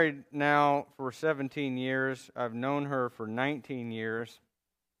Married now for 17 years. I've known her for 19 years,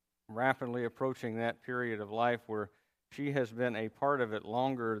 rapidly approaching that period of life where she has been a part of it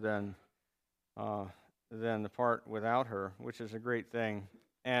longer than the part without her, which is a great thing.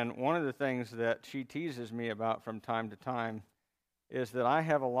 And one of the things that she teases me about from time to time is that I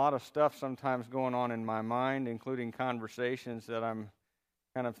have a lot of stuff sometimes going on in my mind, including conversations that I'm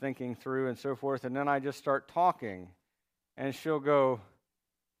kind of thinking through and so forth, and then I just start talking, and she'll go,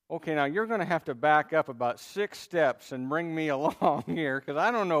 okay, now you're going to have to back up about 6 steps and bring me along here because I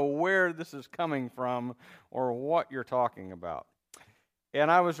don't know where this is coming from or what you're talking about.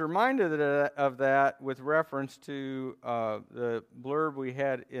 And I was reminded of that with reference to the blurb we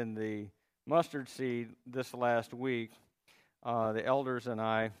had in the mustard seed this last week, the elders and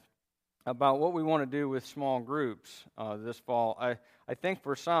I, about what we want to do with small groups this fall. I think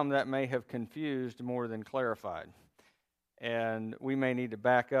for some that may have confused more than clarified. And we may need to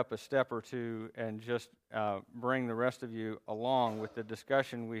back up a step or two and just bring the rest of you along with the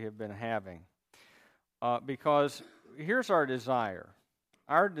discussion we have been having. Because here's our desire.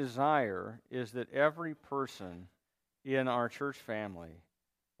 Our desire is that every person in our church family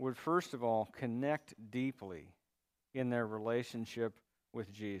would first of all connect deeply in their relationship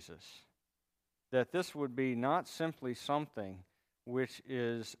with Jesus. That this would be not simply something which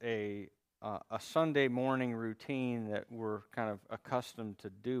is a Sunday morning routine that we're kind of accustomed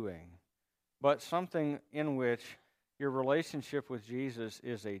to doing, but something in which your relationship with Jesus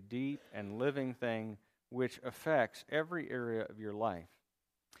is a deep and living thing which affects every area of your life.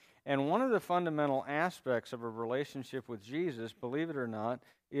 And one of the fundamental aspects of a relationship with Jesus, believe it or not,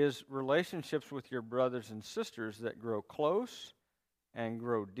 is relationships with your brothers and sisters that grow close and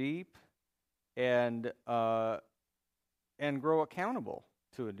grow deep and grow accountable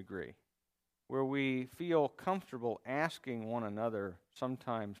to a degree, where we feel comfortable asking one another,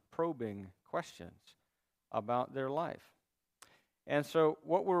 sometimes probing questions about their life. And so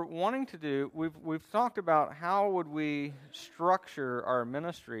what we're wanting to do, we've talked about how would we structure our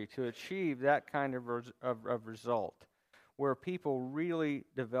ministry to achieve that kind of result, where people really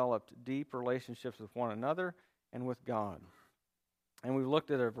developed deep relationships with one another and with God. And we've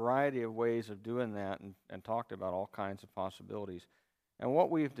looked at a variety of ways of doing that and talked about all kinds of possibilities. And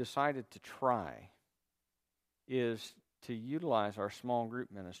what we've decided to try is to utilize our small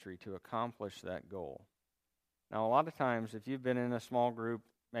group ministry to accomplish that goal. Now, a lot of times, if you've been in a small group,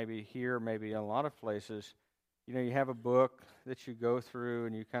 maybe here, maybe in a lot of places, you have a book that you go through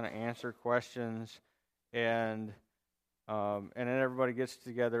and you kind of answer questions, and then everybody gets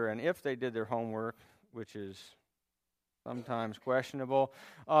together, and if they did their homework, which is sometimes questionable,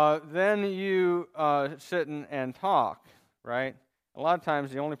 then you sit and talk, right? A lot of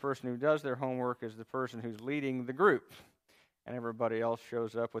times the only person who does their homework is the person who's leading the group, and everybody else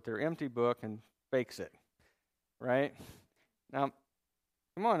shows up with their empty book and fakes it, right? Now,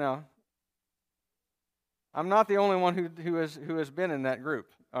 come on now. I'm not the only one who has been in that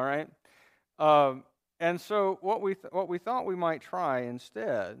group, all right? And so what we thought we might try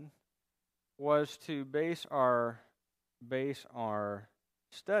instead was to base our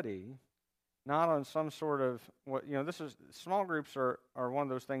study not on some sort of small groups are one of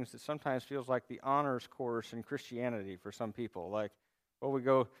those things that sometimes feels like the honors course in Christianity for some people. Like, well, we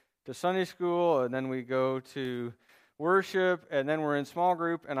go to Sunday school and then we go to worship and then we're in small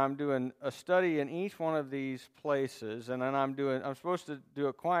group and I'm doing a study in each one of these places and then I'm supposed to do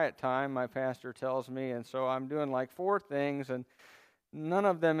a quiet time, my pastor tells me, and so I'm doing like 4 things and none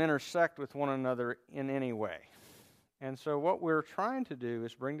of them intersect with one another in any way. And so what we're trying to do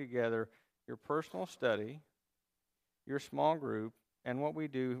is bring together your personal study, your small group, and what we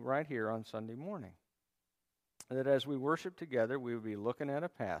do right here on Sunday morning. That as we worship together, we would be looking at a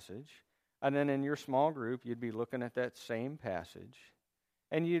passage, and then in your small group, you'd be looking at that same passage,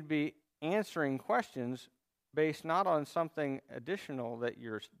 and you'd be answering questions based not on something additional that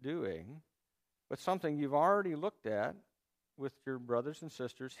you're doing, but something you've already looked at with your brothers and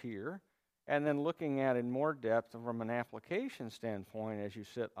sisters here, and then looking at in more depth from an application standpoint as you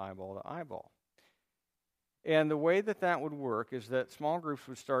sit eyeball to eyeball. And the way that would work is that small groups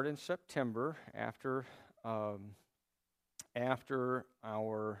would start in September after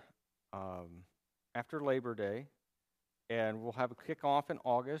Labor Day, and we'll have a kickoff in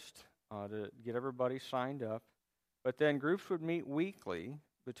August to get everybody signed up. But then groups would meet weekly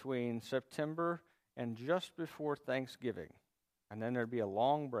between September and just before Thanksgiving, and then there'd be a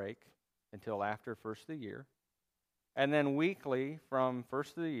long break until after first of the year, and then weekly from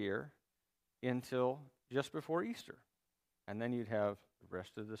first of the year until just before Easter, and then you'd have the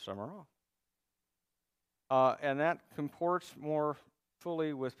rest of the summer off. And that comports more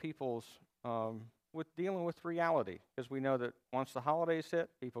fully with people's, with dealing with reality, because we know that once the holidays hit,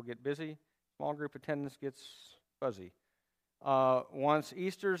 people get busy, small group attendance gets fuzzy. Once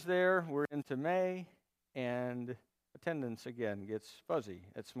Easter's there, we're into May, and attendance again gets fuzzy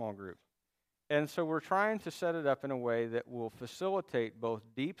at small group. And so we're trying to set it up in a way that will facilitate both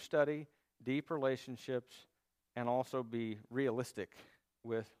deep study, deep relationships, and also be realistic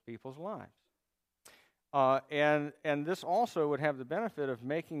with people's lives. And this also would have the benefit of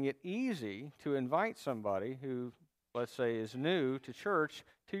making it easy to invite somebody who, let's say, is new to church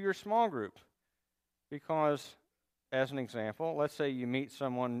to your small group. Because, as an example, let's say you meet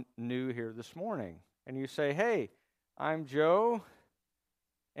someone new here this morning, and you say, "Hey, I'm Joe,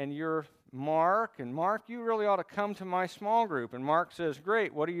 and you're Mark, and Mark, you really ought to come to my small group." And Mark says,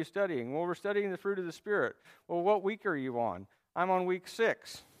 "Great, what are you studying?" "Well, we're studying the fruit of the Spirit." "Well, what week are you on?" "I'm on week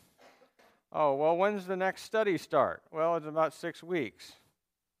 6. "Oh, well, when's the next study start?" "Well, it's about 6 weeks.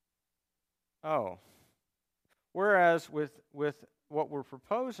 Oh. Whereas with what we're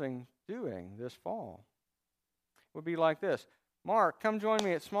proposing doing this fall would be like this. "Mark, come join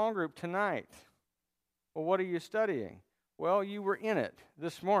me at small group tonight." "Well, what are you studying?" "Well, you were in it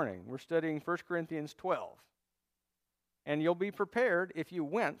this morning. We're studying 1 Corinthians 12. And you'll be prepared if you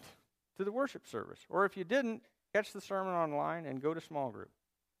went to the worship service. Or if you didn't, catch the sermon online and go to small group.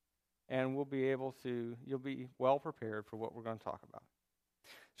 And you'll be well prepared for what we're going to talk about."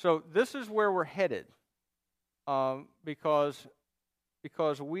 So this is where we're headed. Because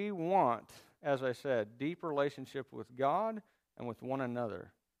we want, as I said, deep relationship with God and with one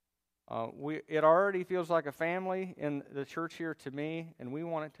another. It already feels like a family in the church here to me, and we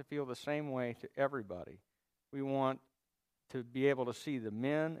want it to feel the same way to everybody. We want to be able to see the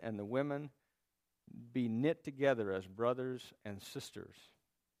men and the women be knit together as brothers and sisters,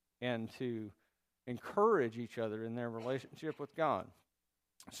 and to encourage each other in their relationship with God.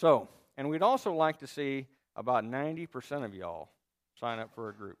 So, and we'd also like to see about 90% of y'all sign up for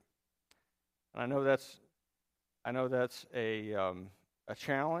a group. And I know that's a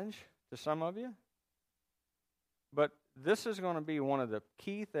challenge to some of you, but this is going to be one of the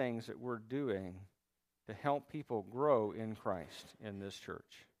key things that we're doing to help people grow in Christ in this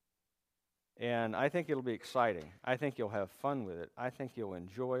church. And I think it'll be exciting. I think you'll have fun with it. I think you'll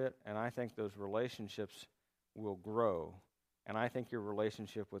enjoy it, and I think those relationships will grow. And I think your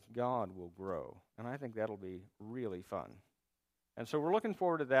relationship with God will grow. And I think that'll be really fun. And so we're looking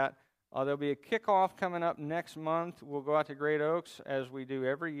forward to that. There'll be a kickoff coming up next month. We'll go out to Great Oaks, as we do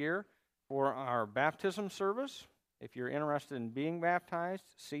every year, for our baptism service. If you're interested in being baptized,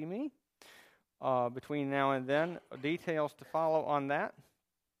 see me. Between now and then, details to follow on that.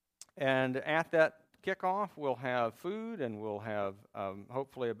 And at that kickoff, we'll have food, and we'll have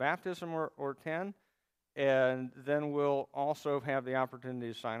hopefully a baptism or 10. And then we'll also have the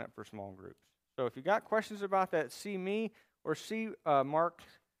opportunity to sign up for small groups. So if you got questions about that, see me or see Mark,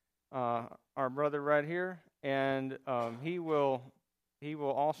 our brother right here, and he will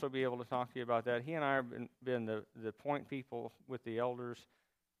also be able to talk to you about that. He and I have been the point people with the elders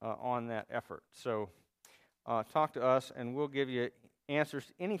on that effort. So talk to us, and we'll give you answers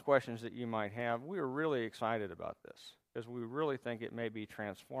to any questions that you might have. We are really excited about this because we really think it may be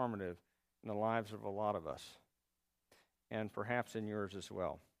transformative in the lives of a lot of us, and perhaps in yours as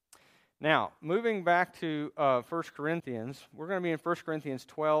well. Now, moving back to 1 Corinthians, we're going to be in 1 Corinthians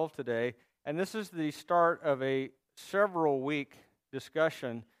 12 today, and this is the start of a several-week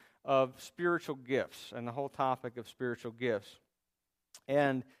discussion of spiritual gifts and the whole topic of spiritual gifts,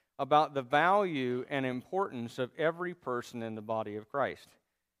 and about the value and importance of every person in the body of Christ.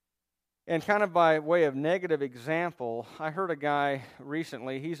 And kind of by way of negative example, I heard a guy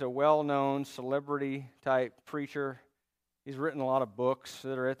recently, he's a well-known celebrity-type preacher. He's written a lot of books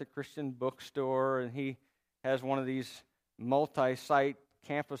that are at the Christian bookstore, and he has one of these multi-site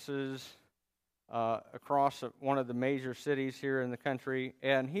campuses across one of the major cities here in the country.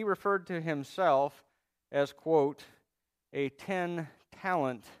 And he referred to himself as, quote, a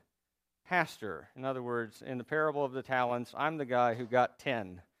 10-talent pastor. In other words, in the parable of the talents, I'm the guy who got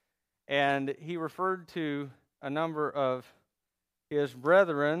 10. And he referred to a number of his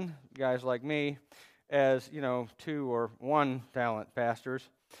brethren, guys like me, as, 2 or 1 talent pastors.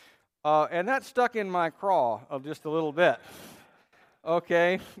 And that stuck in my craw of just a little bit.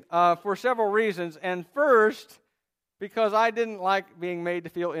 Okay, for several reasons. And first, because I didn't like being made to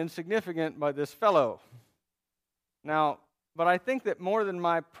feel insignificant by this fellow. Now, but I think that more than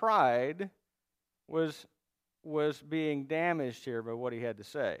my pride was being damaged here by what he had to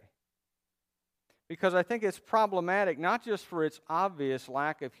say. Because I think it's problematic, not just for its obvious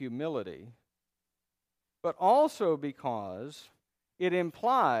lack of humility, but also because it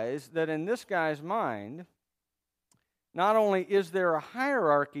implies that in this guy's mind, not only is there a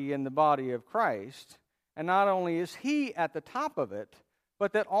hierarchy in the body of Christ, and not only is he at the top of it,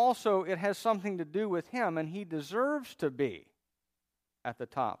 but that also it has something to do with him, and he deserves to be at the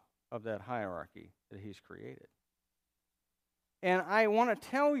top of that hierarchy that he's created. And I want to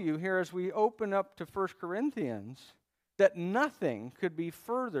tell you here as we open up to 1 Corinthians that nothing could be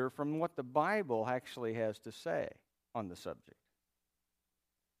further from what the Bible actually has to say on the subject.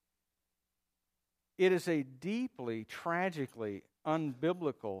 It is a deeply, tragically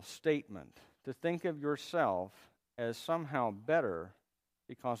unbiblical statement to think of yourself as somehow better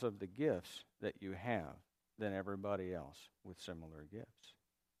because of the gifts that you have than everybody else with similar gifts.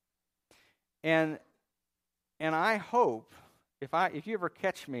 And I hope, if you ever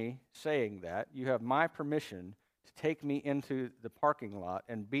catch me saying that, you have my permission to take me into the parking lot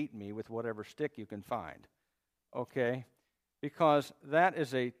and beat me with whatever stick you can find. Okay? Because that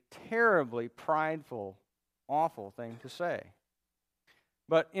is a terribly prideful, awful thing to say.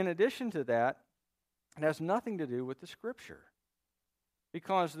 But in addition to that, it has nothing to do with the Scripture.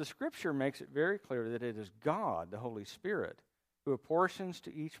 Because the Scripture makes it very clear that it is God, the Holy Spirit, who apportions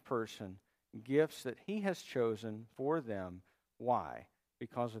to each person gifts that He has chosen for them. Why?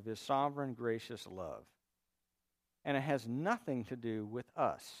 Because of His sovereign, gracious love. And it has nothing to do with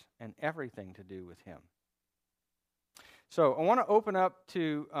us and everything to do with Him. So I want to open up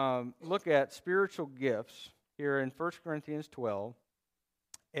to look at spiritual gifts here in 1 Corinthians 12.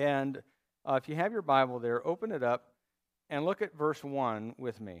 And if you have your Bible there, open it up and look at verse 1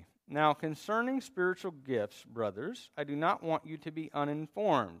 with me. Now, concerning spiritual gifts, brothers, I do not want you to be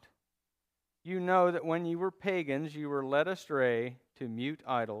uninformed. You know that when you were pagans, you were led astray to mute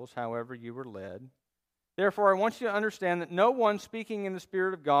idols, however you were led. Therefore, I want you to understand that no one speaking in the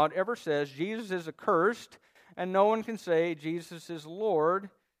Spirit of God ever says, Jesus is accursed, and no one can say, Jesus is Lord,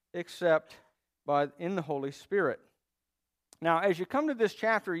 except in the Holy Spirit. Now, as you come to this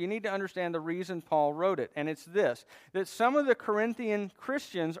chapter, you need to understand the reason Paul wrote it, and it's this, that some of the Corinthian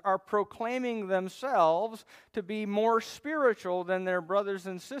Christians are proclaiming themselves to be more spiritual than their brothers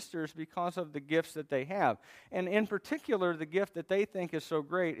and sisters because of the gifts that they have. And in particular, the gift that they think is so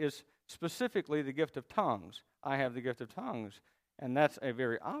great is specifically the gift of tongues. I have the gift of tongues, and that's a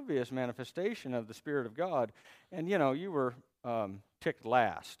very obvious manifestation of the Spirit of God. And, you were ticked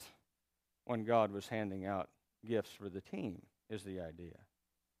last when God was handing out gifts for the team, is the idea.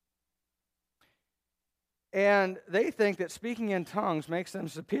 And they think that speaking in tongues makes them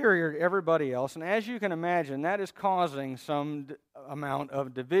superior to everybody else. And as you can imagine, that is causing some amount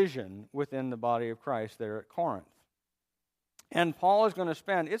of division within the body of Christ there at Corinth. And Paul is going to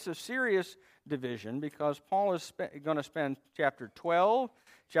spend, it's a serious division because Paul is going to spend chapter 12,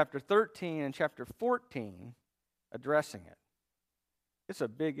 chapter 13, and chapter 14 addressing it. It's a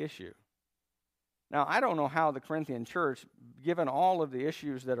big issue. Now, I don't know how the Corinthian church, given all of the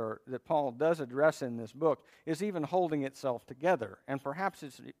issues that Paul does address in this book, is even holding itself together. And perhaps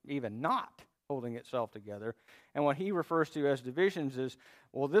it's even not holding itself together. And what he refers to as divisions is,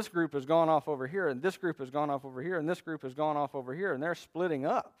 well, this group has gone off over here, and this group has gone off over here, and this group has gone off over here, and they're splitting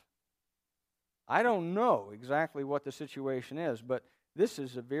up. I don't know exactly what the situation is, but this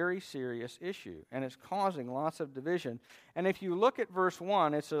is a very serious issue, and it's causing lots of division. And if you look at verse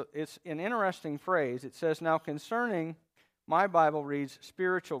 1, it's an interesting phrase. It says, now concerning, my Bible reads,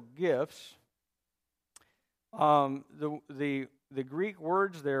 spiritual gifts. The Greek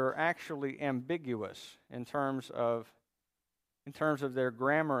words there are actually ambiguous in terms of their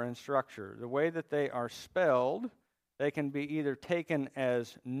grammar and structure. The way that they are spelled, they can be either taken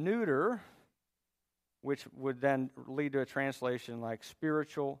as neuter, which would then lead to a translation like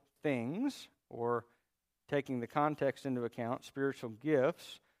spiritual things, or taking the context into account, spiritual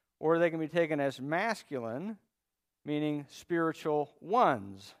gifts, or they can be taken as masculine, meaning spiritual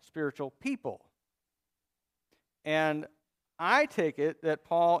ones, spiritual people. And I take it that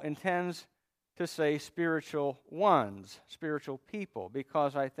Paul intends to say spiritual ones, spiritual people,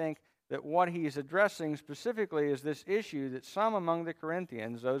 because I think that what he's addressing specifically is this issue that some among the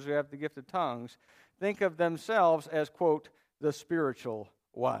Corinthians, those who have the gift of tongues, think of themselves as, quote, the spiritual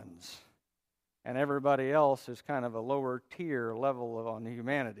ones. And everybody else is kind of a lower tier level on the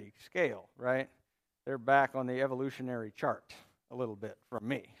humanity scale, right? They're back on the evolutionary chart a little bit from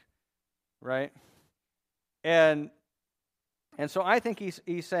me, right? And so I think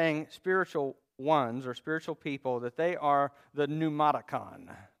he's saying spiritual ones or spiritual people, that they are the pneumaticon.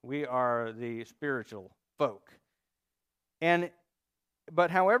 We are the spiritual folk. But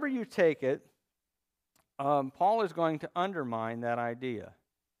however you take it, Paul is going to undermine that idea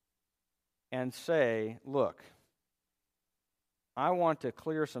and say, look, I want to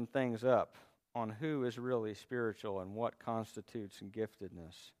clear some things up on who is really spiritual and what constitutes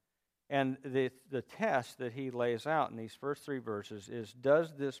giftedness. And the test that he lays out in these first 3 verses is,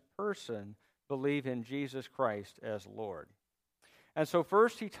 does this person believe in Jesus Christ as Lord? And so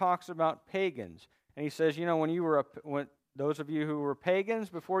first he talks about pagans. And he says, when those of you who were pagans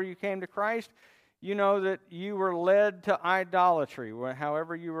before you came to Christ, you know that you were led to idolatry.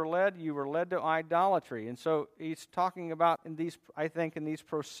 However you were led to idolatry. And so he's talking about in these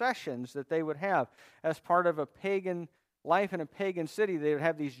processions that they would have as part of a pagan life in a pagan city. They would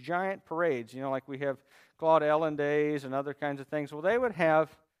have these giant parades, like we have Claude Ellen days and other kinds of things. Well, they would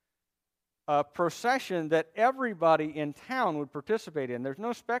have a procession that everybody in town would participate in. There's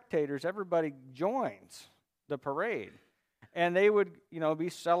no spectators. Everybody joins the parade. And they would, be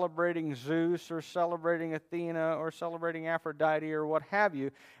celebrating Zeus or celebrating Athena or celebrating Aphrodite or what have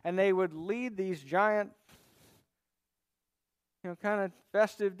you. And they would lead these giant, kind of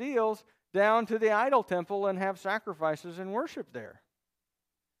festive deals down to the idol temple and have sacrifices and worship there.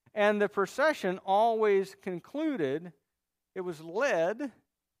 And the procession always concluded, it led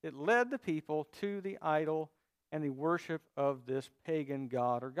the people to the idol and the worship of this pagan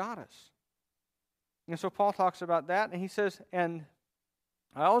god or goddess. And so Paul talks about that, and he says, and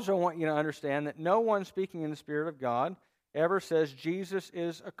I also want you to understand that no one speaking in the Spirit of God ever says Jesus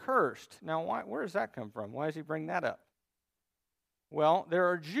is accursed. Now, where does that come from? Why does he bring that up? Well, there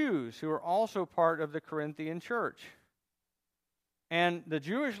are Jews who are also part of the Corinthian church. And the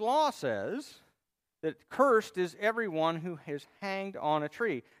Jewish law says that cursed is everyone who is hanged on a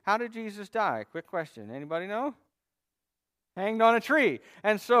tree. How did Jesus die? Quick question. Anybody know? Hanged on a tree.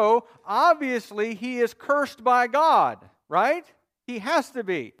 And so, obviously, he is cursed by God, right? He has to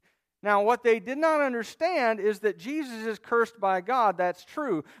be. Now, what they did not understand is that Jesus is cursed by God. That's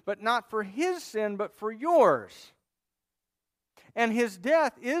true. But not for his sin, but for yours. And his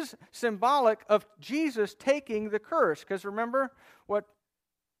death is symbolic of Jesus taking the curse. Because remember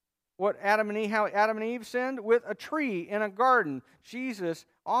how Adam and Eve sinned? With a tree in a garden. Jesus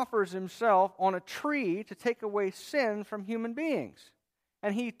offers himself on a tree to take away sin from human beings.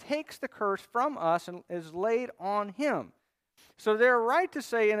 And he takes the curse from us and is laid on him. So they're right to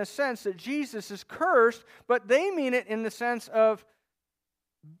say, in a sense, that Jesus is cursed, but they mean it in the sense of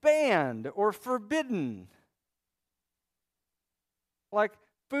banned or forbidden. Like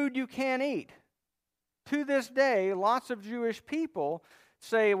food you can't eat. To this day, lots of Jewish people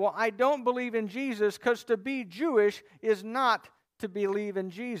say, well, I don't believe in Jesus because to be Jewish is not to believe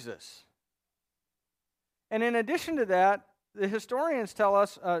in Jesus. And in addition to that, the historians tell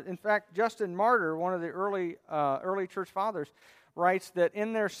us, in fact, Justin Martyr, one of the early church fathers, writes that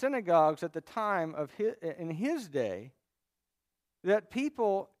in their synagogues at the time of in his day, that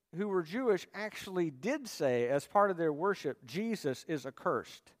people who were Jewish actually did say, as part of their worship, Jesus is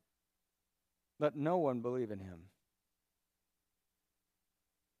accursed. Let no one believe in him.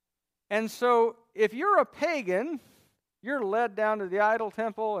 And so, if you're a pagan, you're led down to the idol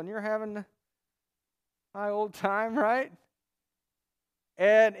temple and you're having a high old time, right?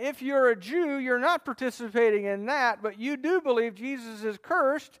 And if you're a Jew, you're not participating in that, but you do believe Jesus is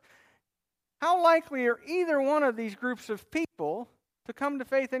cursed. How likely are either one of these groups of people to come to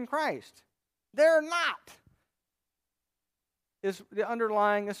faith in Christ? They're not, is the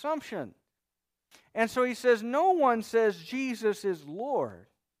underlying assumption. And so he says, no one says Jesus is Lord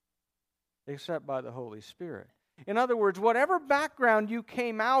except by the Holy Spirit. In other words, whatever background you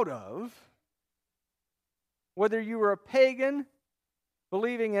came out of, whether you were a pagan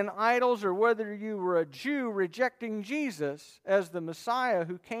believing in idols or whether you were a Jew rejecting Jesus as the Messiah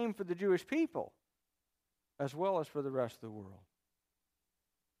who came for the Jewish people, as well as for the rest of the world.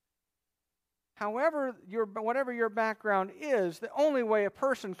 However, whatever your background is, the only way a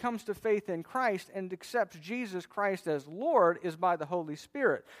person comes to faith in Christ and accepts Jesus Christ as Lord is by the Holy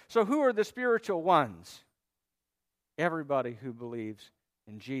Spirit. So who are the spiritual ones? Everybody who believes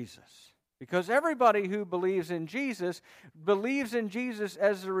in Jesus. Because everybody who believes in Jesus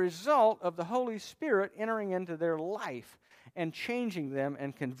as a result of the Holy Spirit entering into their life and changing them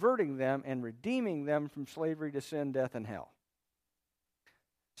and converting them and redeeming them from slavery to sin, death, and hell.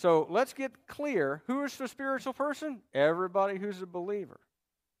 So let's get clear. Who is the spiritual person? Everybody who's a believer.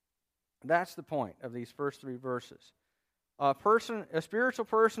 That's the point of these first 3 verses. A spiritual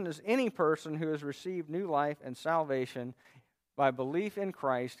person is any person who has received new life and salvation by belief in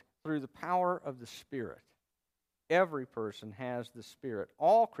Christ through the power of the Spirit. Every person has the Spirit.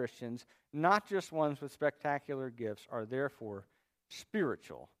 All Christians, not just ones with spectacular gifts, are therefore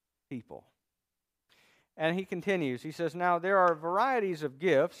spiritual people. And he continues. He says, now there are varieties of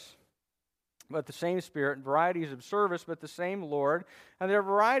gifts, but the same Spirit, varieties of service, but the same Lord, and there are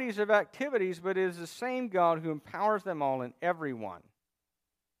varieties of activities, but it is the same God who empowers them all in everyone.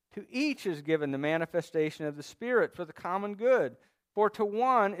 To each is given the manifestation of the Spirit for the common good. For to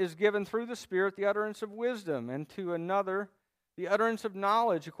one is given through the Spirit the utterance of wisdom, and to another the utterance of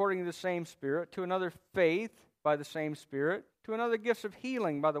knowledge according to the same Spirit, to another faith by the same Spirit, to another gifts of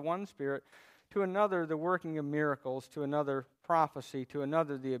healing by the one Spirit, to another the working of miracles, to another prophecy, to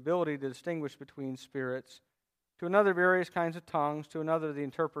another the ability to distinguish between spirits, to another various kinds of tongues, to another the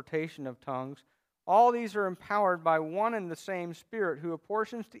interpretation of tongues. All these are empowered by one and the same Spirit, who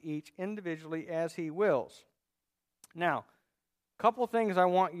apportions to each individually as He wills. Now, a couple things I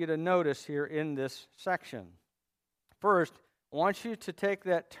want you to notice here in this section. First, I want you to take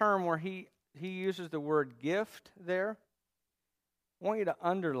that term where he uses the word gift there. I want you to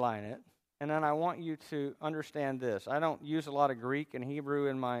underline it, and then I want you to understand this. I don't use a lot of Greek and Hebrew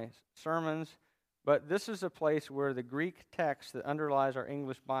in my sermons, but this is a place where the Greek text that underlies our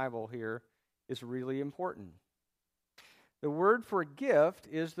English Bible here is really important. The word for gift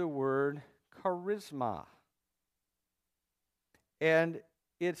is the word charisma. And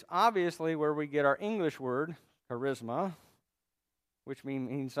it's obviously where we get our English word, charisma, which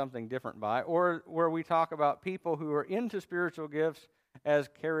means something different by, or where we talk about people who are into spiritual gifts as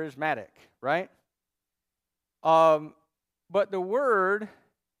charismatic, right? But the word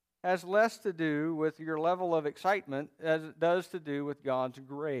has less to do with your level of excitement as it does to do with God's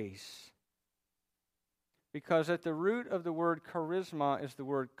grace. Because at the root of the word charisma is the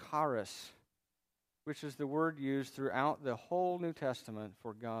word charis, which is the word used throughout the whole New Testament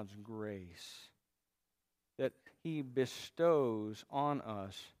for God's grace that He bestows on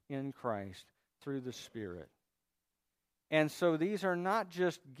us in Christ through the Spirit. And so these are not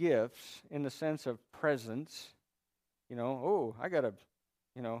just gifts in the sense of presents. I got a,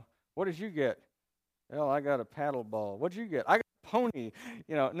 what did you get? Well, I got a paddle ball. What did you get? I got a pony.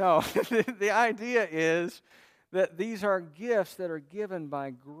 No. The idea is that these are gifts that are given by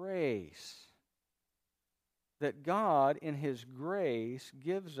grace. That God, in His grace,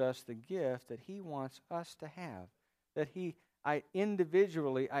 gives us the gift that He wants us to have. That He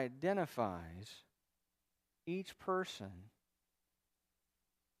individually identifies each person.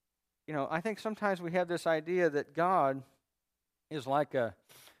 I think sometimes we have this idea that God is like a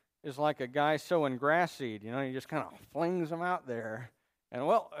guy sowing grass seed. He just kind of flings them out there. And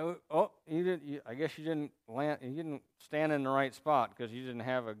I guess you didn't land. You didn't stand in the right spot because you didn't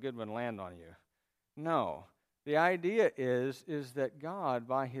have a good one land on you. No. The idea is that God,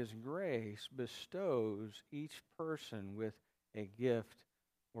 by His grace, bestows each person with a gift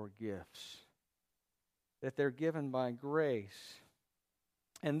or gifts. That they're given by grace.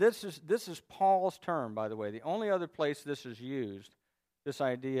 And this is Paul's term, by the way. The only other place this is used, this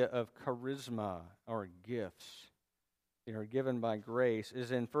idea of charisma or gifts, given by grace,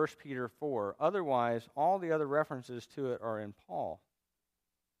 is in 1 Peter 4. Otherwise, all the other references to it are in Paul.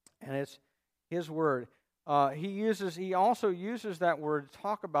 And it's his word. He also uses that word to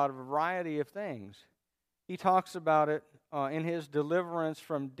talk about a variety of things. He talks about it in his deliverance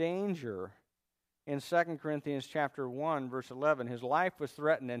from danger in 2 Corinthians chapter 1, verse 11. His life was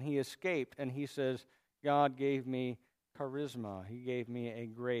threatened and he escaped, and he says, God gave me charisma. He gave me a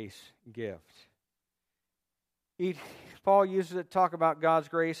grace gift. Paul uses it to talk about God's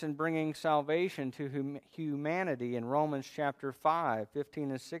grace in bringing salvation to humanity in Romans chapter 5,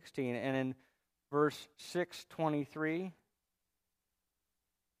 15 and 16, and in verse 6:23.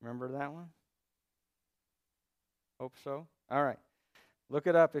 Remember that one? Hope so. All right. Look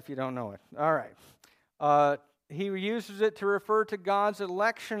it up if you don't know it. All right. He uses it to refer to God's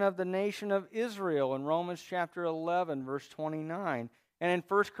election of the nation of Israel in Romans chapter 11, verse 29. And in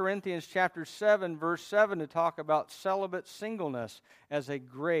 1 Corinthians chapter 7, verse 7, to talk about celibate singleness as a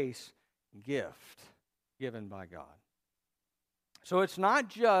grace gift given by God. So it's not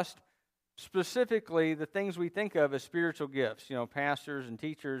just specifically the things we think of as spiritual gifts, pastors and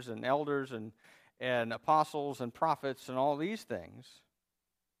teachers and elders and apostles and prophets and all these things.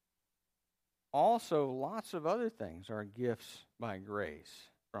 Also, lots of other things are gifts by grace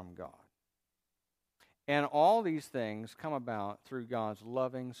from God. And all these things come about through God's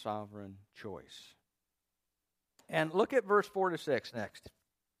loving, sovereign choice. And look at verse 4 to 6 next.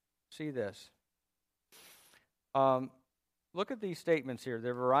 See this. Look at these statements here.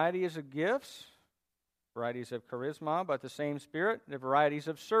 There are varieties of gifts, varieties of charisma, but the same Spirit. There are varieties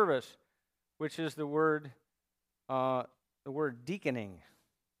of service, which is the word deaconing.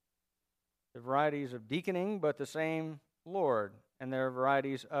 There are varieties of deaconing, but the same Lord. And there are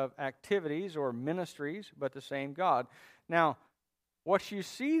varieties of activities or ministries, but the same God. Now, what you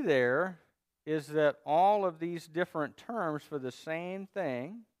see there is that all of these different terms for the same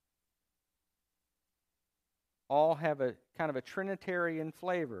thing all have a kind of a Trinitarian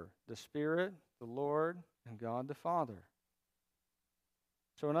flavor: the Spirit, the Lord, and God the Father.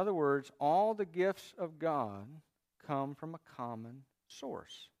 So in other words, all the gifts of God come from a common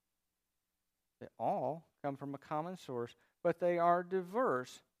source. They all come from a common source, but they are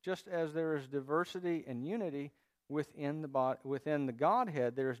diverse, just as there is diversity and unity within the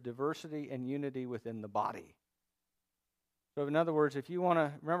Godhead, there is diversity and unity within the body. So in other words, if you want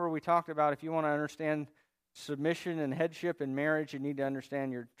to, remember we talked about if you want to understand submission and headship in marriage, you need to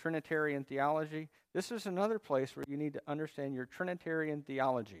understand your Trinitarian theology. This is another place where you need to understand your Trinitarian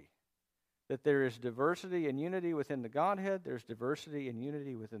theology. That there is diversity and unity within the Godhead, there's diversity and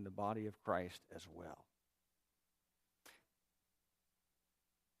unity within the body of Christ as well.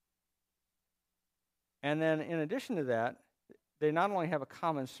 And then in addition to that, they not only have a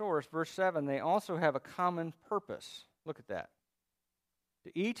common source, verse 7, they also have a common purpose. Look at that.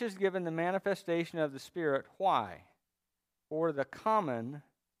 To each is given the manifestation of the Spirit. Why? For the common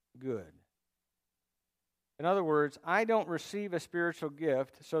good. In other words, I don't receive a spiritual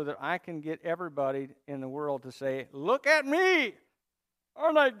gift so that I can get everybody in the world to say, "Look at me!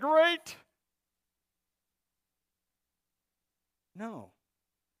 Aren't I great?" No.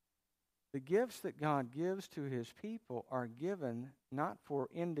 The gifts that God gives to His people are given not for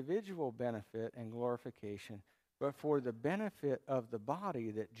individual benefit and glorification, but for the benefit of the body,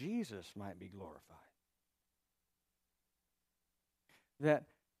 that Jesus might be glorified. That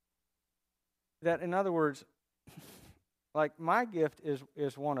in other words, like my gift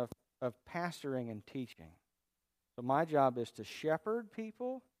is one of pastoring and teaching. So my job is to shepherd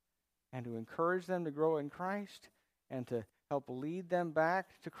people and to encourage them to grow in Christ and to help lead them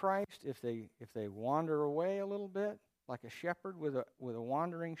back to Christ if they wander away a little bit, like a shepherd with a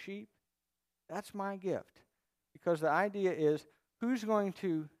wandering sheep. That's my gift. Because the idea is who's going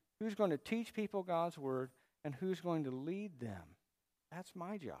to teach people God's word and who's going to lead them. That's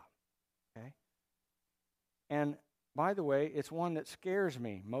my job. Okay? And by the way, it's one that scares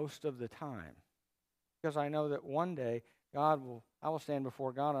me most of the time. Because I know that one day I will stand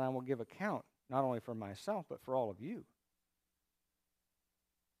before God and I will give account, not only for myself, but for all of you.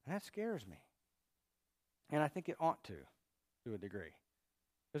 And that scares me. And I think it ought to a degree.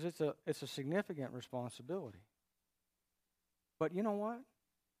 Because it's a significant responsibility. But you know what?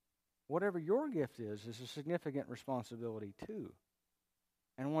 Whatever your gift is a significant responsibility too.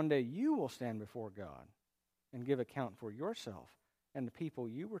 And one day you will stand before God and give account for yourself and the people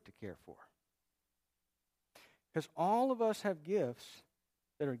you were to care for. Because all of us have gifts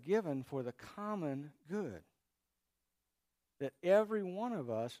that are given for the common good. That every one of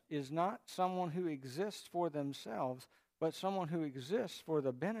us is not someone who exists for themselves, but someone who exists for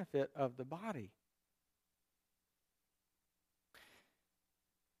the benefit of the body.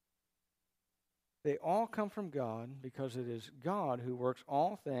 They all come from God because it is God who works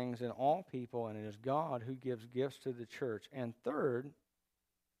all things in all people, and it is God who gives gifts to the church. And third,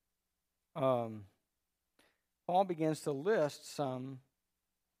 Paul begins to list some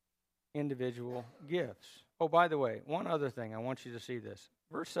individual gifts. Oh, by the way, one other thing, I want you to see this.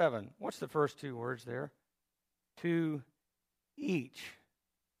 Verse 7, what's the first two words there? To each.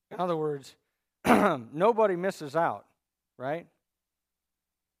 In other words, nobody misses out, right?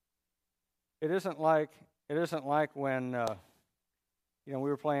 It isn't like when we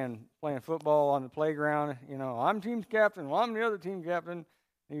were playing football on the playground. I'm team captain. Well, I'm the other team captain.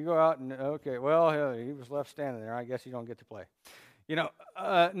 And you go out and okay, well he was left standing there. I guess you don't get to play.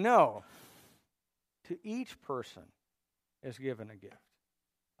 No. To each person is given a gift,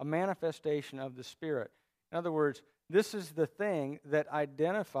 a manifestation of the Spirit. In other words, this is the thing that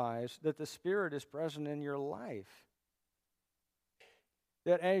identifies that the Spirit is present in your life.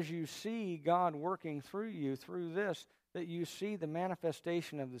 That as you see God working through you through this, that you see the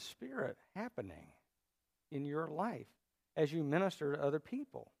manifestation of the Spirit happening in your life as you minister to other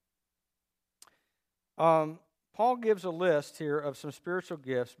people. Paul gives a list here of some spiritual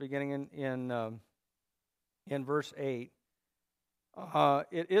gifts beginning in verse 8.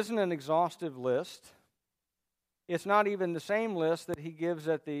 It isn't an exhaustive list. It's not even the same list that he gives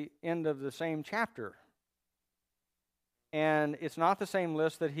at the end of the same chapter. And it's not the same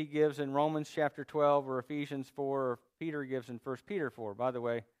list that he gives in Romans chapter 12 or Ephesians 4 or Peter gives in 1 Peter 4. By the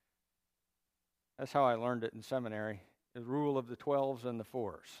way, that's how I learned it in seminary. The rule of the 12s and the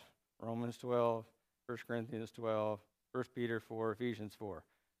 4s. Romans 12, 1 Corinthians 12, 1 Peter 4, Ephesians 4.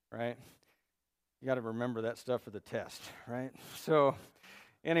 Right? You got to remember that stuff for the test. Right? So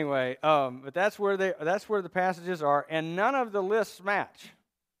anyway, but that's where the passages are. And none of the lists match.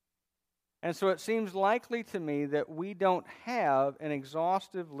 And so it seems likely to me that we don't have an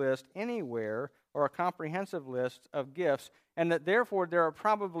exhaustive list anywhere or a comprehensive list of gifts, and that therefore there are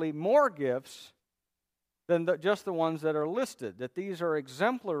probably more gifts than just the ones that are listed, that these are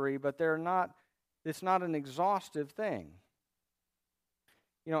exemplary, but it's not an exhaustive thing.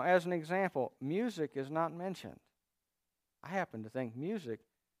 You know, as an example, music is not mentioned. I happen to think music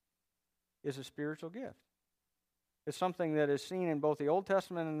is a spiritual gift. It's something that is seen in both the Old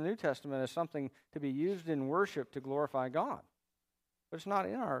Testament and the New Testament as something to be used in worship to glorify God. But it's not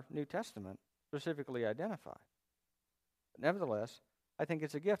in our New Testament specifically identified. But nevertheless, I think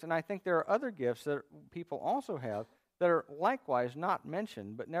it's a gift. And I think there are other gifts that people also have that are likewise not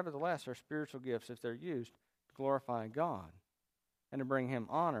mentioned, but nevertheless are spiritual gifts if they're used to glorify God and to bring Him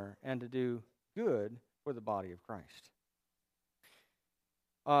honor and to do good for the body of Christ.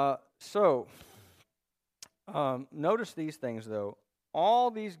 Notice these things, though.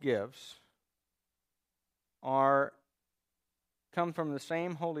 All these gifts come from the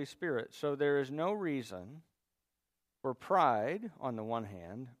same Holy Spirit, so there is no reason for pride on the one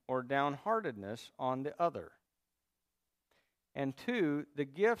hand or downheartedness on the other. And two, the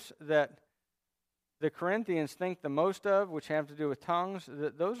gifts that the Corinthians think the most of, which have to do with tongues,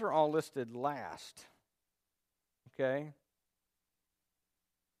 those are all listed last. Okay?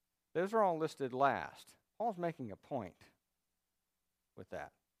 Those are all listed last. Paul's making a point with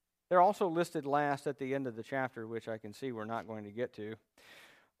that. They're also listed last at the end of the chapter, which I can see we're not going to get to.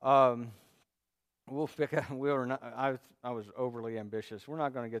 We'll pick up. I was overly ambitious. We're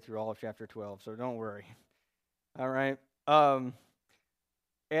not going to get through all of chapter 12, so don't worry. All right. And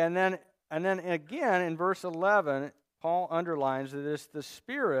then again in verse 11, Paul underlines that it's the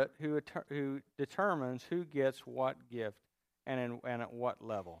Spirit who determines who gets what gift and at what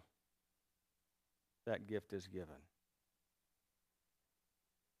level that gift is given.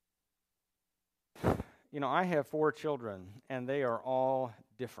 You know, I have 4 children, and they are all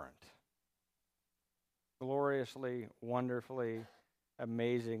different. Gloriously, wonderfully,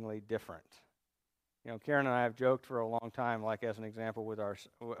 amazingly different. You know, Karen and I have joked for a long time, like as an example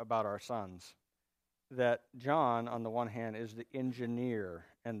about our sons, that John, on the one hand, is the engineer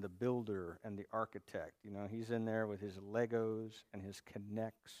and the builder and the architect. You know, he's in there with his Legos and his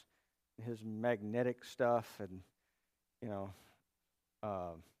Connects, and his magnetic stuff, and, you know,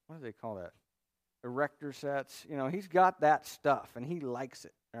 what do they call that? Erector sets. You know, he's got that stuff, and he likes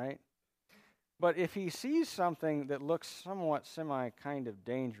it, right? But if he sees something that looks somewhat kind of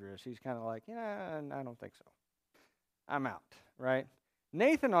dangerous, he's kind of like, yeah, I don't think so. I'm out, right?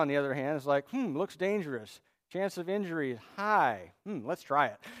 Nathan, on the other hand, is like, looks dangerous. Chance of injury is high. Let's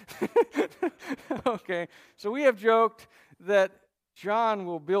try it. Okay, so we have joked that John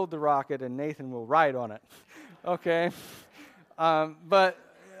will build the rocket and Nathan will ride on it. Okay, but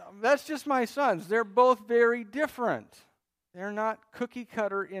that's just my sons. They're both very different. They're not cookie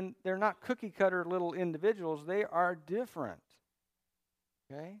cutter little individuals. They are different.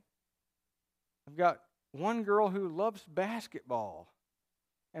 Okay? I've got one girl who loves basketball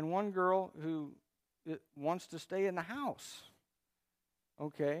and one girl who wants to stay in the house.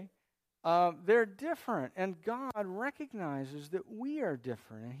 Okay? They're different, and God recognizes that we are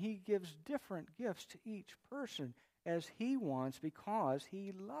different, and He gives different gifts to each person as He wants because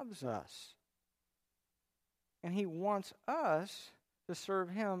He loves us. And He wants us to serve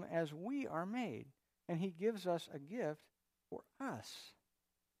Him as we are made. And He gives us a gift for us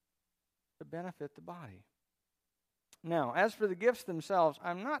to benefit the body. Now, as for the gifts themselves,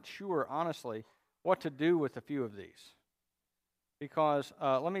 I'm not sure, honestly, what to do with a few of these. Because,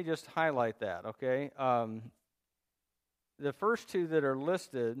 let me just highlight that, okay? The first 2 that are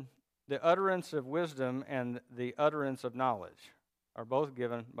listed, the utterance of wisdom and the utterance of knowledge, are both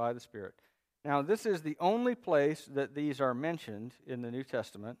given by the Spirit. Now, this is the only place that these are mentioned in the New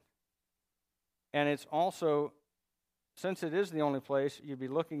Testament, and it's also, since it is the only place, you'd be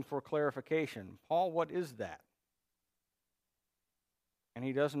looking for clarification. Paul, what is that? And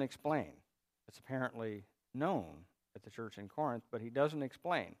he doesn't explain. It's apparently known at the church in Corinth, but he doesn't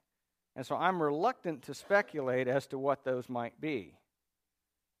explain. And so I'm reluctant to speculate as to what those might be.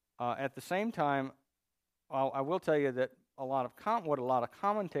 At the same time, I will tell you that what a lot of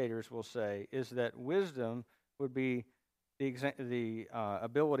commentators will say is that wisdom would be the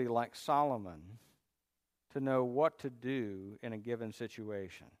ability, like Solomon, to know what to do in a given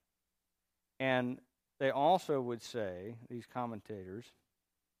situation. And they also would say, these commentators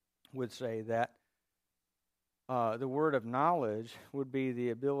would say that the word of knowledge would be the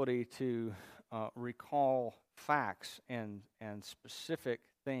ability to recall facts and specific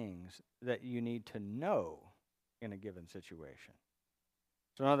things that you need to know in a given situation.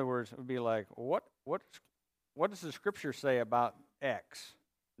 So in other words, it would be like, what does the Scripture say about X?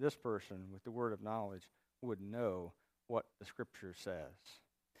 This person with the word of knowledge would know what the Scripture says.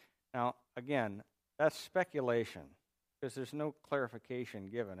 Now, again, that's speculation, because there's no clarification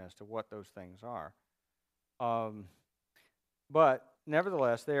given as to what those things are. But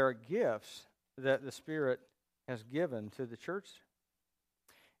nevertheless, they are gifts that the Spirit has given to the church.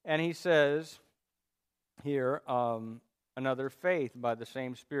 And he says here, another faith by the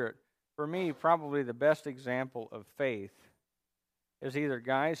same Spirit. For me, probably the best example of faith is either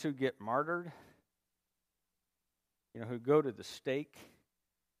guys who get martyred, who go to the stake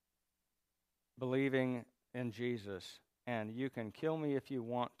believing in Jesus, and you can kill me if you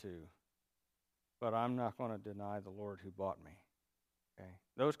want to, but I'm not going to deny the Lord who bought me. Okay,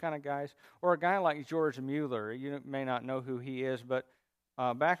 those kind of guys. Or a guy like George Mueller. You may not know who he is, but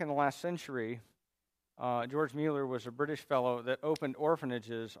back in the last century, George Mueller was a British fellow that opened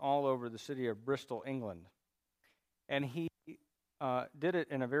orphanages all over the city of Bristol, England. And he did it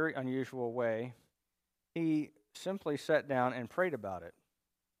in a very unusual way. He simply sat down and prayed about it.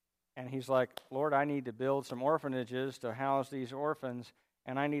 And he's like, Lord, I need to build some orphanages to house these orphans,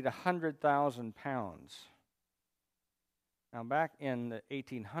 and I need 100,000 pounds. Now, back in the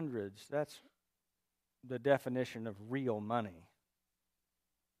 1800s, that's the definition of real money.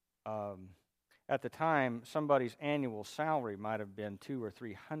 At the time, somebody's annual salary might have been 200 or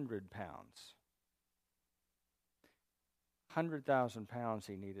 300 pounds. 100,000 pounds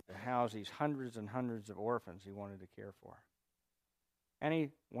he needed to house these hundreds and hundreds of orphans he wanted to care for. And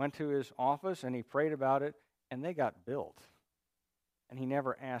he went to his office and he prayed about it, and they got built. And he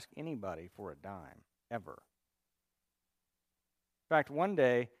never asked anybody for a dime, ever. In fact, one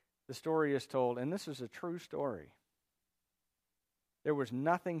day, the story is told, and this is a true story. There was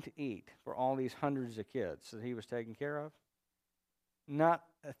nothing to eat for all these hundreds of kids that he was taking care of. Not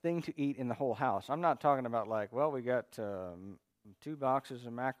a thing to eat in the whole house. I'm not talking about we got 2 boxes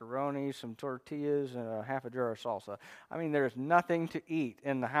of macaroni, some tortillas, and a half a jar of salsa. I mean, there's nothing to eat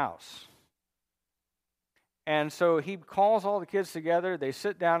in the house. And so he calls all the kids together. They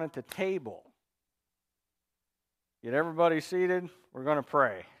sit down at the table. Get everybody seated. We're going to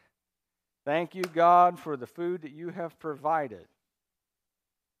pray. Thank you, God, for the food that you have provided.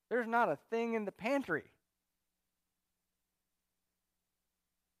 There's not a thing in the pantry.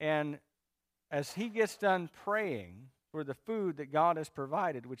 And as he gets done praying for the food that God has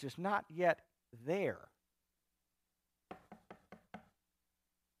provided, which is not yet there.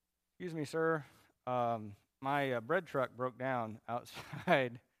 Excuse me, sir. My bread truck broke down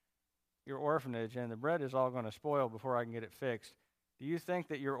outside your orphanage, and the bread is all going to spoil before I can get it fixed. Do you think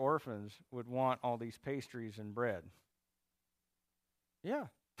that your orphans would want all these pastries and bread? Yeah.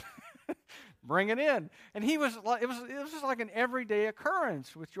 Bring it in. And it was just like an everyday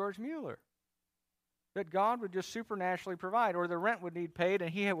occurrence with George Mueller. That God would just supernaturally provide, or the rent would need paid,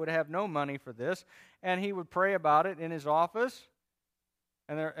 and he would have no money for this, and he would pray about it in his office,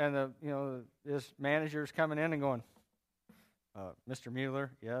 and his manager's coming in and going, Mr.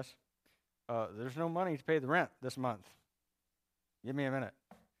 Mueller, yes, there's no money to pay the rent this month. Give me a minute.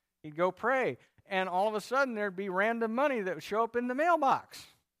 He'd go pray, and all of a sudden there'd be random money that would show up in the mailbox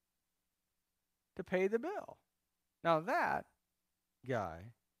to pay the bill. Now that guy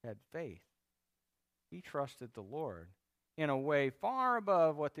had faith. He trusted the Lord in a way far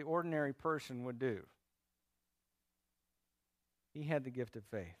above what the ordinary person would do. He had the gift of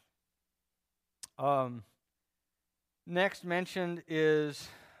faith. Next mentioned is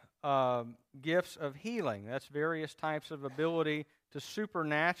gifts of healing. That's various types of ability to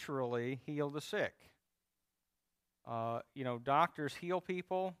supernaturally heal the sick. Doctors heal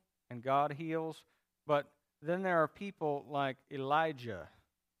people, and God heals, but then there are people like Elijah,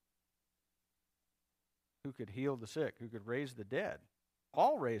 who could heal the sick, who could raise the dead.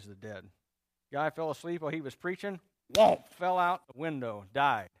 Paul raised the dead. Guy fell asleep while he was preaching, fell out the window,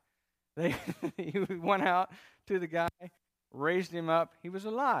 died. He went out to the guy, raised him up. He was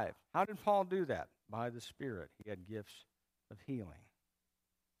alive. How did Paul do that? By the Spirit. He had gifts of healing.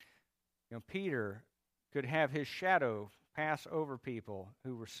 Peter could have his shadow pass over people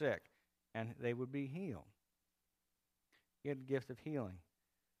who were sick, and they would be healed. He had the gift of healing.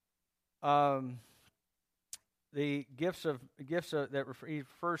 The gifts of that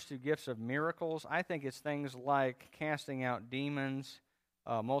refers to gifts of miracles. I think it's things like casting out demons,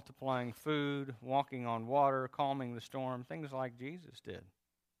 multiplying food, walking on water, calming the storm, things like Jesus did.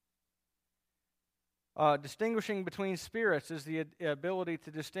 Distinguishing between spirits is the ability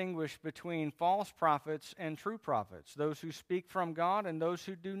to distinguish between false prophets and true prophets, those who speak from God and those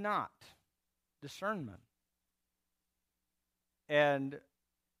who do not. Discernment. And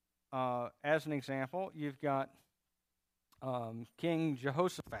as an example, you've got King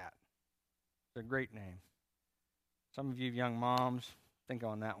Jehoshaphat. It's a great name. Some of you young moms, think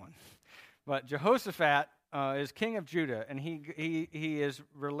on that one. But Jehoshaphat is king of Judah, and he is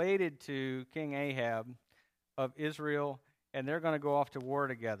related to King Ahab of Israel, and they're going to go off to war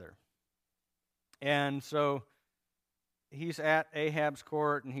together. And so he's at Ahab's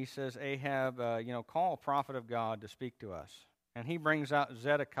court, and he says, Ahab, call a prophet of God to speak to us. And he brings out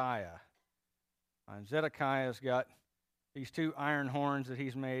Zedekiah. And Zedekiah's got these two iron horns that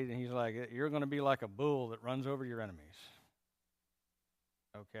he's made, and he's like, you're going to be like a bull that runs over your enemies.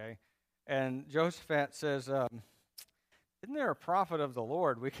 Okay? And Jehoshaphat says, isn't there a prophet of the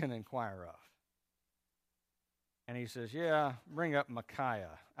Lord we can inquire of? And he says, yeah, bring up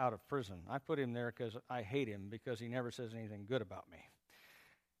Micaiah out of prison. I put him there because I hate him because he never says anything good about me.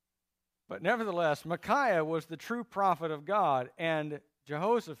 But nevertheless, Micaiah was the true prophet of God, and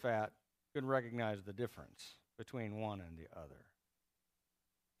Jehoshaphat could recognize the difference between one and the other.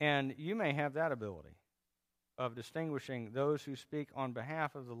 And you may have that ability of distinguishing those who speak on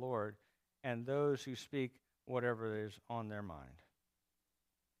behalf of the Lord and those who speak whatever is on their mind.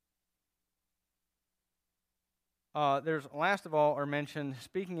 There's, last of all, are mentioned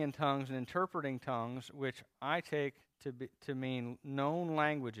speaking in tongues and interpreting tongues, which I take to mean known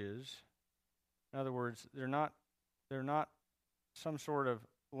languages. In other words, they're not some sort of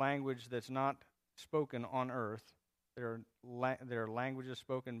language that's not spoken on earth. They're languages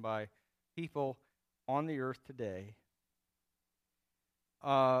spoken by people on the earth today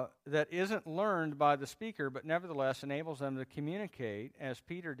that isn't learned by the speaker, but nevertheless enables them to communicate, as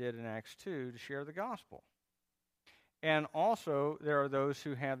Peter did in Acts 2, to share the gospel. And also, there are those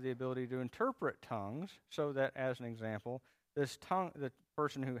who have the ability to interpret tongues, so that, as an example, the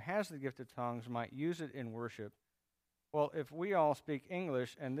person who has the gift of tongues might use it in worship. Well, if we all speak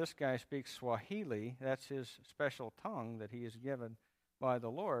English and this guy speaks Swahili, that's his special tongue that he is given by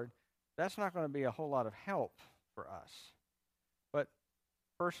the Lord, that's not going to be a whole lot of help for us. But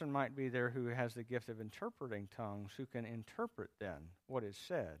a person might be there who has the gift of interpreting tongues, who can interpret then what is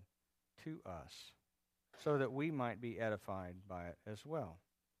said to us, so that we might be edified by it as well.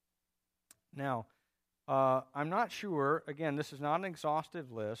 Now, I'm not sure, again, this is not an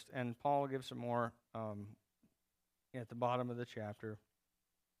exhaustive list, and Paul gives some more at the bottom of the chapter.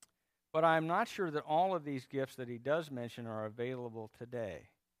 But I'm not sure that all of these gifts that he does mention are available today.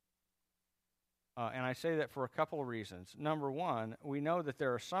 And I say that for a couple of reasons. Number one, we know that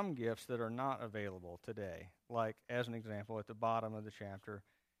there are some gifts that are not available today. Like, as an example, at the bottom of the chapter,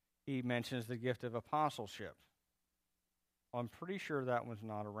 he mentions the gift of apostleship. Well, I'm pretty sure that one's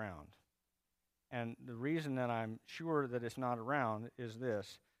not around. And the reason that I'm sure that it's not around is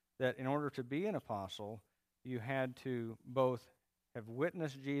this, that in order to be an apostle, you had to both have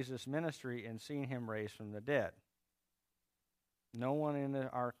witnessed Jesus' ministry and seen him raised from the dead. No one in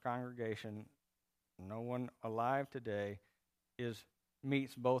our congregation, no one alive today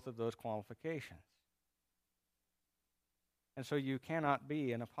meets both of those qualifications. And so you cannot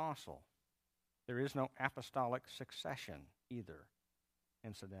be an apostle. There is no apostolic succession either,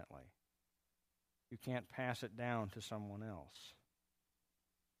 incidentally. You can't pass it down to someone else.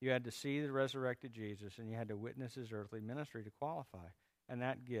 You had to see the resurrected Jesus, and you had to witness his earthly ministry to qualify, and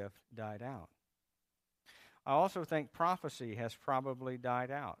that gift died out. I also think prophecy has probably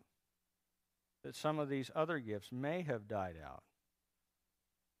died out, that some of these other gifts may have died out.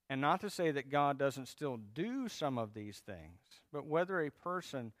 And not to say that God doesn't still do some of these things, but whether a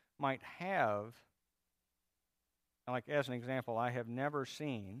person might have, like as an example, I have never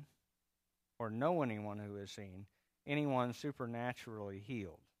seen or know anyone who has seen anyone supernaturally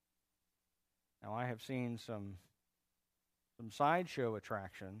healed. Now, I have seen some sideshow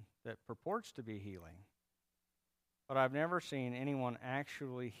attraction that purports to be healing, but I've never seen anyone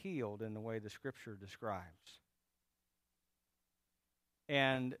actually healed in the way the Scripture describes.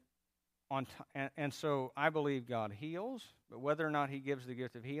 And so I believe God heals, but whether or not he gives the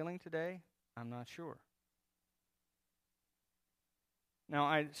gift of healing today, I'm not sure. Now,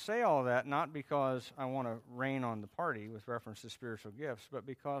 I say all that not because I want to rain on the party with reference to spiritual gifts, but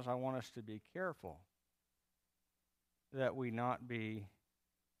because I want us to be careful that we not be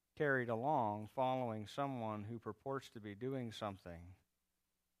carried along following someone who purports to be doing something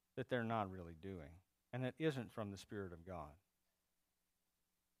that they're not really doing, and that isn't from the Spirit of God.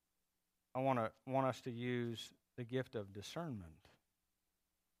 I want us to use the gift of discernment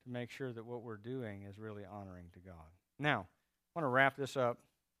to make sure that what we're doing is really honoring to God. Now, I want to wrap this up.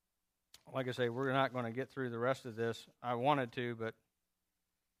 Like I say, we're not going to get through the rest of this. I wanted to, but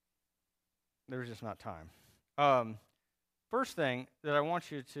there's just not time. First thing that I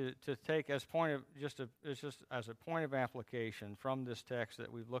want you to take as just as a point of application from this text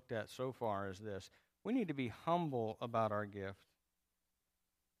that we've looked at so far is this: we need to be humble about our gift,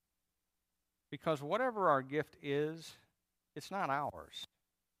 because whatever our gift is, it's not ours.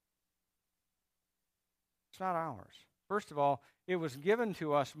 It's not ours. First of all, it was given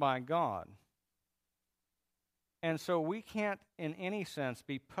to us by God. And so we can't, in any sense,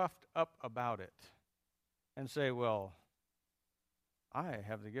 be puffed up about it and say, well, I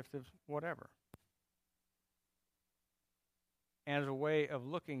have the gift of whatever, as a way of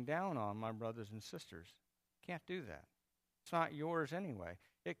looking down on my brothers and sisters. Can't do that. It's not yours anyway.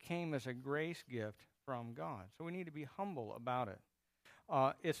 It came as a grace gift from God. So we need to be humble about it.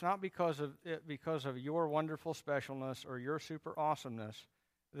 It's not because of your wonderful specialness or your super awesomeness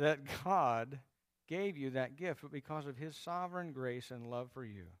that God gave you that gift, but because of His sovereign grace and love for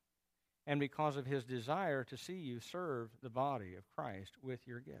you, and because of His desire to see you serve the body of Christ with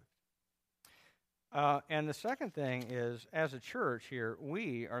your gift. And the second thing is, as a church here,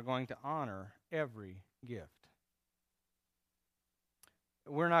 we are going to honor every gift.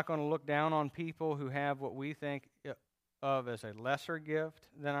 We're not going to look down on people who have what we think of as a lesser gift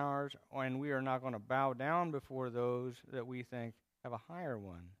than ours, and we are not going to bow down before those that we think have a higher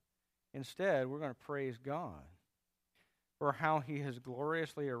one. Instead, we're going to praise God for how He has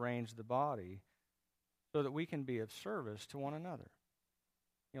gloriously arranged the body so that we can be of service to one another.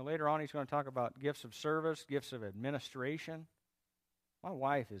 Later on He's going to talk about gifts of service, gifts of administration. My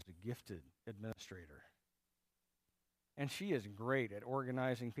wife is a gifted administrator, and she is great at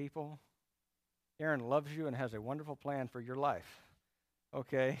organizing people. Erin loves you and has a wonderful plan for your life,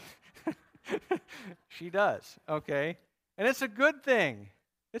 okay? She does, okay? And it's a good thing.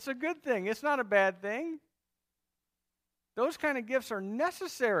 It's a good thing. It's not a bad thing. Those kind of gifts are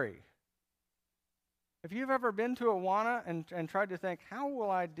necessary. If you've ever been to Awana and tried to think, how will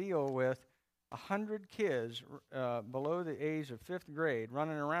I deal with 100 kids below the age of 5th grade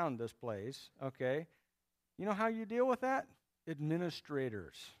running around this place, okay? You know how you deal with that?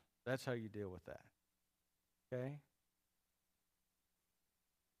 Administrators. That's how you deal with that, okay?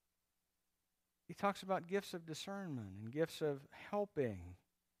 He talks about gifts of discernment and gifts of helping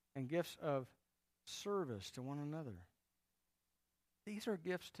and gifts of service to one another. These are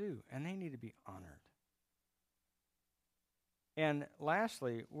gifts too, and they need to be honored. And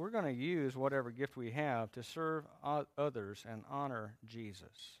lastly, we're going to use whatever gift we have to serve others and honor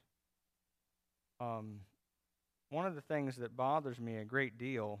Jesus. One of the things that bothers me a great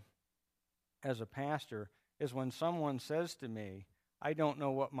deal as a pastor is when someone says to me, I don't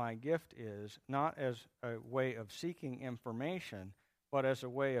know what my gift is, not as a way of seeking information, but as a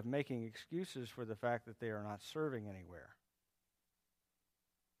way of making excuses for the fact that they are not serving anywhere.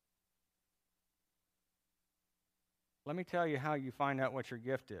 Let me tell you how you find out what your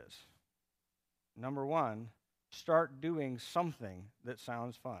gift is. Number one, start doing something that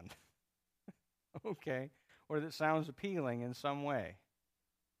sounds fun. Okay? Or that sounds appealing in some way.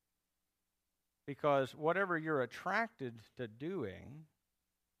 Because whatever you're attracted to doing,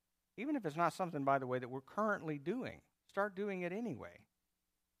 even if it's not something, by the way, that we're currently doing, start doing it anyway.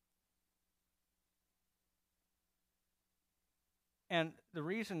 And the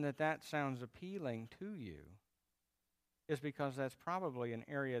reason that sounds appealing to you is because that's probably an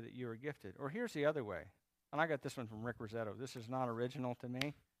area that you are gifted. Or here's the other way. And I got this one from Rick Rosetto. This is not original to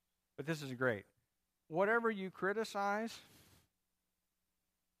me, but this is great. Whatever you criticize,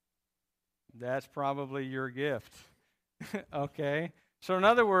 that's probably your gift. Okay? So in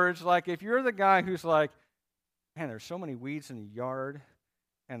other words, like if you're the guy who's like, man, there's so many weeds in the yard,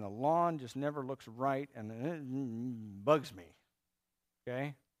 and the lawn just never looks right, and it bugs me.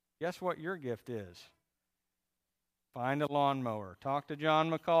 Okay? Guess what your gift is? Find a lawnmower. Talk to John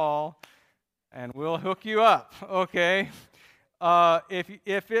McCall, and we'll hook you up, okay?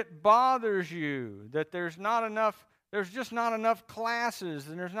 If it bothers you that there's just not enough classes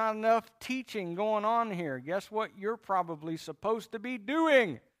and there's not enough teaching going on here, guess what you're probably supposed to be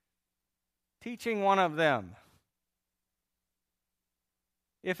doing? Teaching one of them.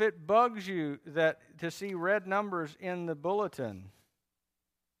 If it bugs you to see red numbers in the bulletin,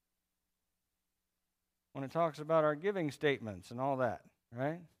 when it talks about our giving statements and all that,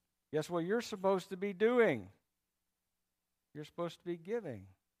 right? Guess what you're supposed to be doing? You're supposed to be giving,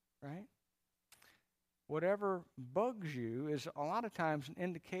 right? Whatever bugs you is a lot of times an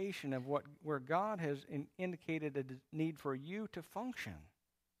indication of where God has indicated a need for you to function.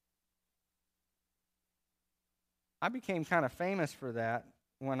 I became kind of famous for that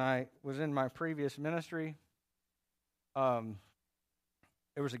when I was in my previous ministry. There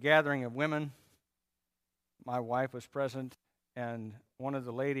was a gathering of women. My wife was present, and one of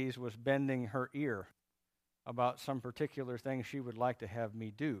the ladies was bending her ear about some particular thing she would like to have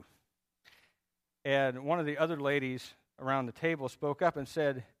me do. And one of the other ladies around the table spoke up and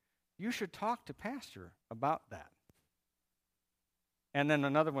said, "You should talk to Pastor about that." And then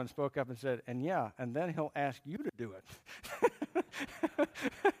another one spoke up and said, and then he'll ask you to do it.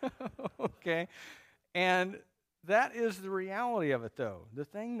 Okay? And that is the reality of it, though. The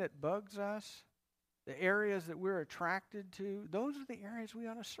thing that bugs us, the areas that we're attracted to, those are the areas we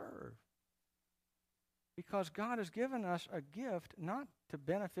ought to serve. Because God has given us a gift not to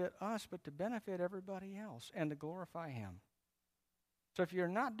benefit us, but to benefit everybody else and to glorify Him. So if you're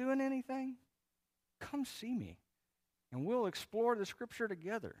not doing anything, come see me. And we'll explore the Scripture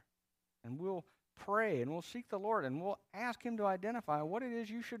together. And we'll pray and we'll seek the Lord and we'll ask Him to identify what it is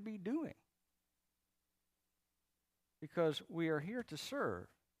you should be doing. Because we are here to serve,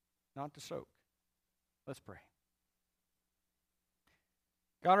 not to soak. Let's pray.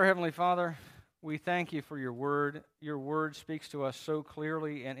 God, our Heavenly Father, we thank you for your word. Your word speaks to us so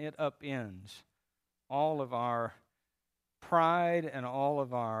clearly, and it upends all of our pride and all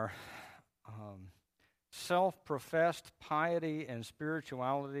of our self-professed piety and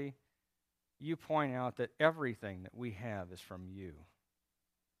spirituality. You point out that everything that we have is from you,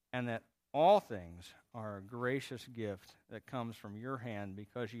 and that all things are a gracious gift that comes from your hand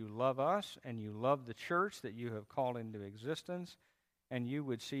because you love us and you love the church that you have called into existence, and you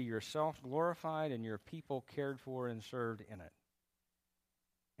would see yourself glorified and your people cared for and served in it.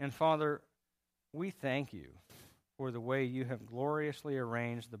 And Father, we thank you for the way you have gloriously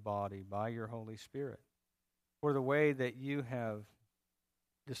arranged the body by your Holy Spirit, for the way that you have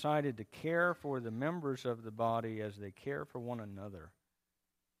decided to care for the members of the body as they care for one another,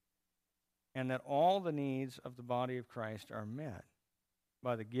 and that all the needs of the body of Christ are met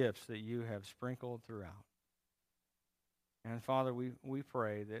by the gifts that you have sprinkled throughout. And Father, we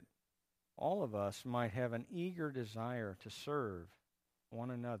pray that all of us might have an eager desire to serve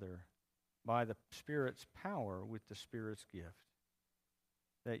one another by the Spirit's power with the Spirit's gift,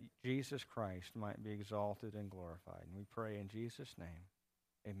 that Jesus Christ might be exalted and glorified. And we pray in Jesus' name,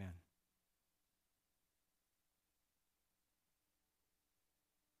 amen.